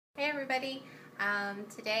Hey everybody,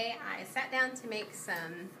 today I sat down to make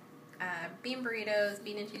some bean burritos,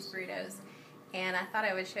 bean and cheese burritos, and I thought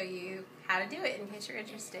I would show you how to do it in case you're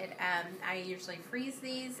interested. I usually freeze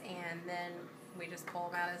these and then we just pull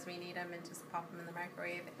them out as we need them and just pop them in the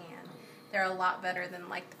microwave, and they're a lot better than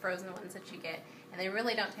like the frozen ones that you get, and they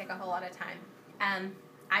really don't take a whole lot of time.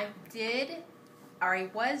 I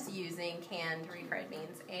was using canned refried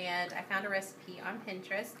beans, and I found a recipe on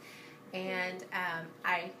Pinterest. And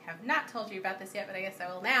I have not told you about this yet, but I guess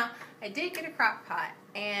I will now. I did get a crock pot,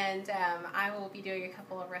 and I will be doing a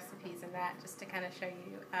couple of recipes in that just to kind of show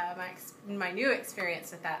you my new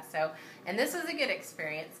experience with that. And this was a good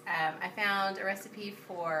experience. I found a recipe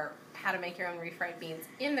for how to make your own refried beans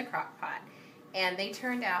in the crock pot, and they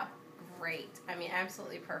turned out great. I mean,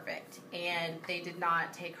 absolutely perfect, and they did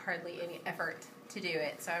not take hardly any effort to do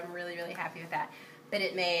it, so I'm really, really happy with that. But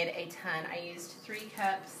it made a ton. I used 3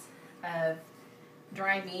 cups of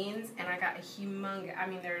dry beans, and I got a humongous, I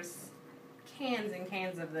mean, there's cans and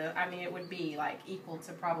cans of it would be like equal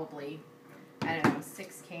to probably, I don't know,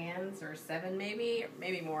 6 cans or 7 maybe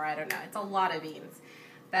more, I don't know. It's a lot of beans.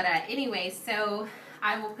 But anyway, so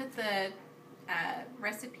I will put the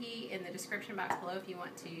recipe in the description box below if you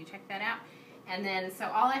want to check that out. And then, so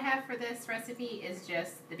all I have for this recipe is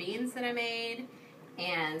just the beans that I made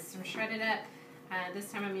and some shredded up,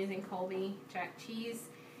 this time I'm using Colby Jack cheese.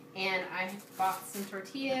 And I bought some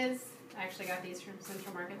tortillas. I actually got these from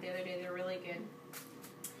Central Market the other day. They're really good.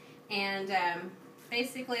 And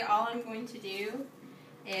basically all I'm going to do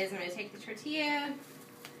is I'm going to take the tortilla.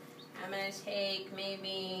 I'm going to take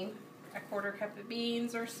maybe a 1/4 cup of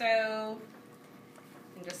beans or so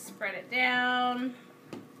and just spread it down.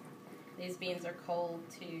 These beans are cold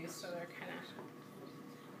too, so they're kind of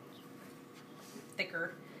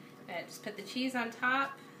thicker. Just put the cheese on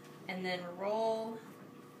top and then roll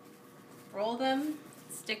them,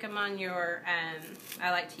 stick them on your,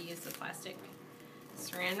 I like to use the plastic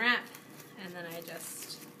saran wrap, and then I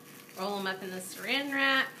just roll them up in the saran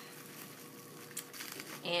wrap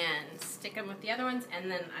and stick them with the other ones, and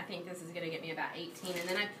then I think this is going to get me about 18, and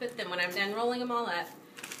then I put them, when I'm done rolling them all up,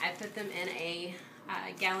 I put them in a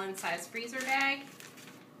gallon-sized freezer bag,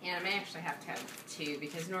 and I may actually have to have 2,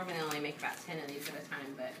 because normally I only make about 10 of these at a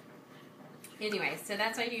time, but anyway, so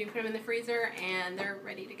that's what I do. You put them in the freezer and they're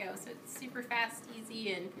ready to go. So it's super fast,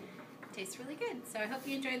 easy, and tastes really good. So I hope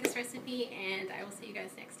you enjoyed this recipe, and I will see you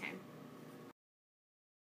guys next time.